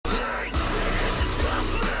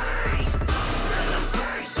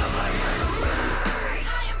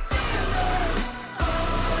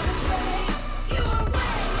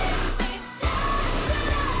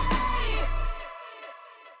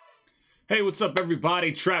Hey, what's up,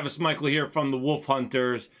 everybody? Travis Michael here from the Wolf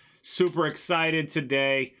HunterZ. Super excited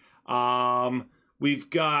today. We've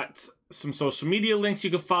got some social media links you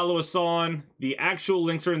can follow us on. The actual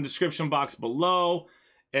links are in the description box below.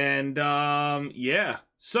 And yeah,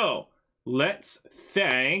 so let's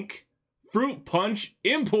thank Fruit Punch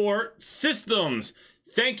Import Systems.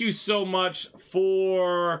 Thank you so much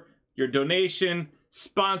for your donation,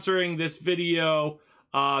 sponsoring this video.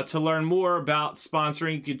 To learn more about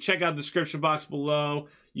sponsoring, you can check out the description box below.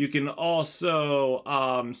 You can also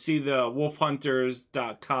see the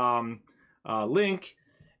wolfhunters.com link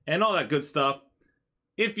and all that good stuff.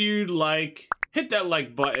 If you'd like, hit that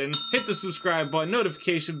like button, hit the subscribe button,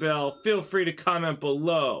 notification bell. Feel free to comment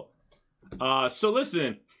below. So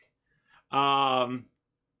listen, Fruit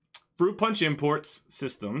Punch Imports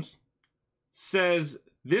Systems says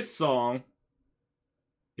this song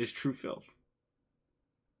is true filth.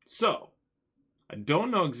 So, I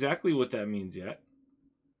don't know exactly what that means yet,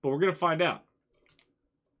 but we're going to find out.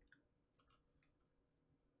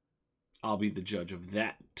 I'll be the judge of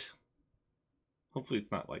that. Hopefully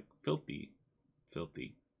it's not like filthy.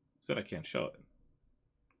 Said I can't show it.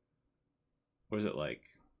 Or is it like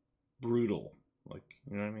brutal? Like,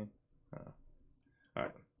 you know what I mean? All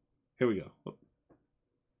right, here we go. Oh.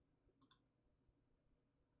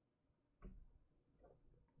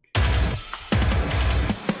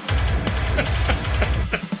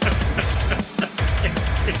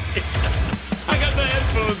 I got the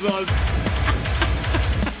headphones on.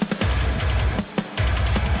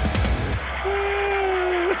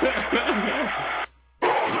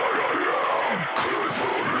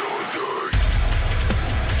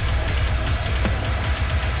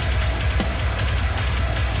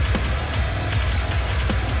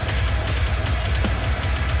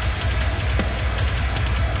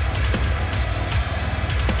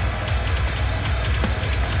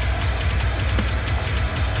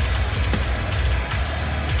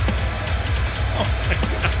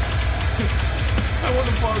 I want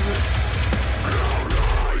to pause it.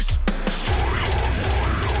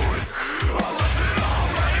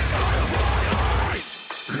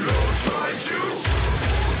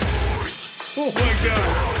 Oh my God.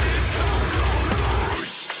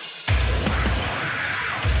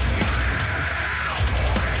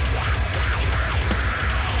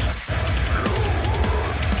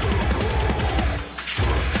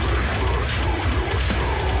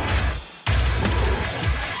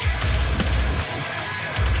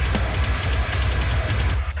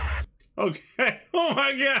 Okay. Oh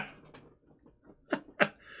my God.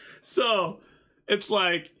 So it's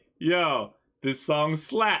like, yo, this song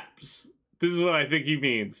slaps. This is what I think he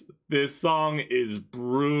means. This song is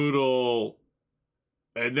brutal.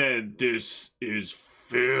 And then this is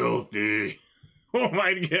filthy. Oh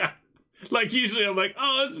my God. Like usually I'm like,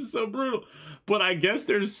 oh, this is so brutal. But I guess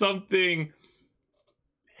there's something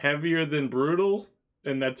heavier than brutal,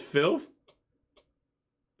 and that's filth.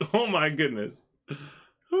 Oh my goodness.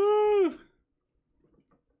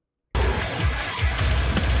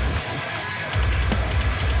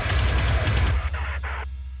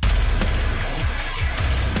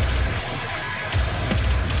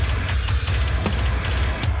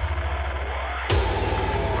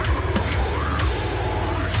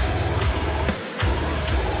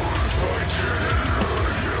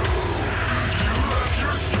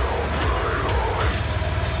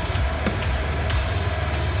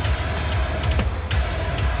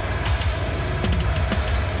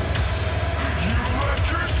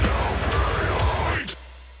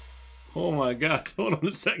 Oh my God, hold on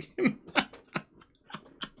a second.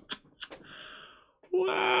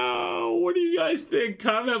 Wow, what do you guys think?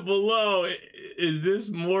 Comment below. Is this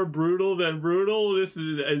more brutal than brutal? Is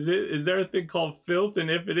there a thing called filth?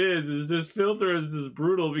 And if it is this filth or is this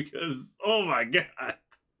brutal? Because, oh my God.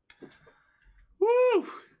 Woo!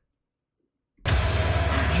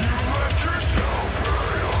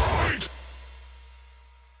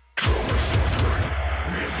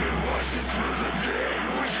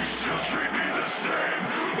 Treat me the same,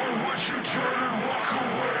 or would you turn and walk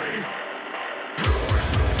away?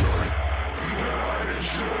 That I'd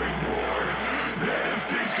enjoy more than if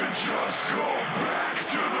things could just go back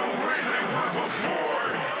to the way they were before.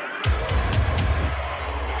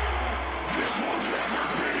 This will never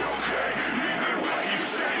be okay, even when you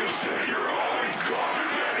say you're always gone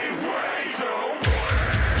anyway. So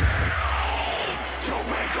don't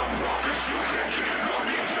make a promise you can't keep. No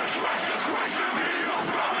need to try to cry to me.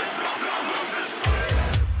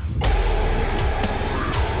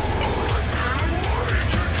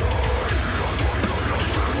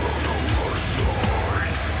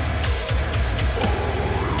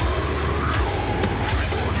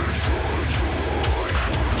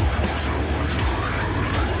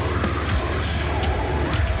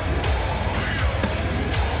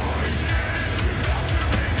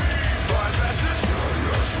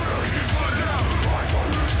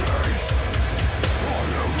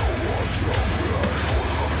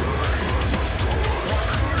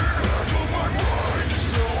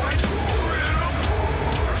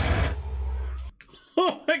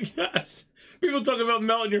 talking about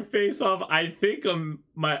melting your face off. I think I'm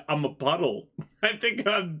a puddle. I think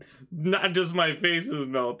I'm not just my face is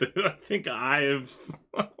melted. I think I have.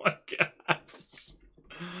 Oh my gosh.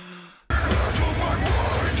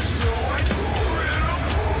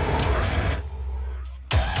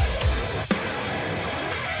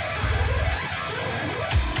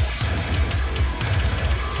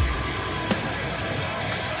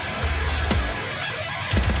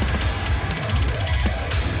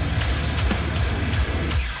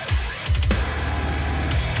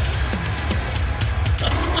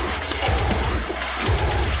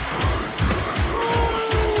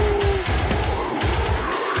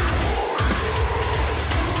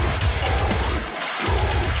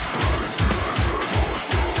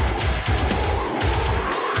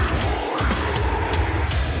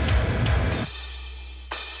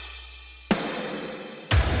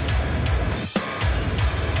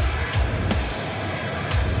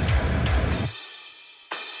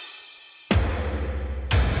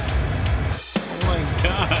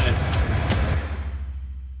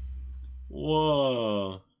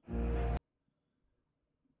 Whoa.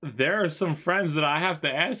 There are some friends that I have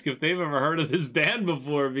to ask if they've ever heard of this band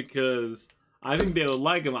before, because I think they would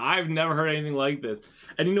like them. I've never heard anything like this.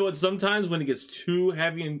 And you know what? Sometimes when it gets too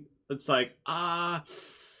heavy and it's like, I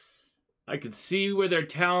could see where they're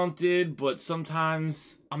talented, but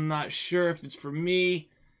sometimes I'm not sure if it's for me.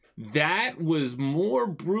 That was more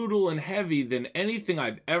brutal and heavy than anything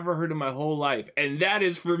I've ever heard in my whole life. And that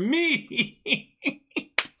is for me.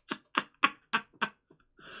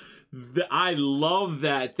 I love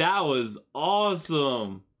that. That was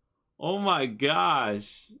awesome. Oh my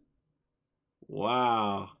gosh.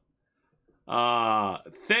 Wow.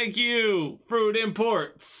 Thank you, Fruit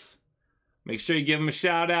Imports. Make sure you give them a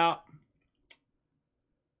shout out.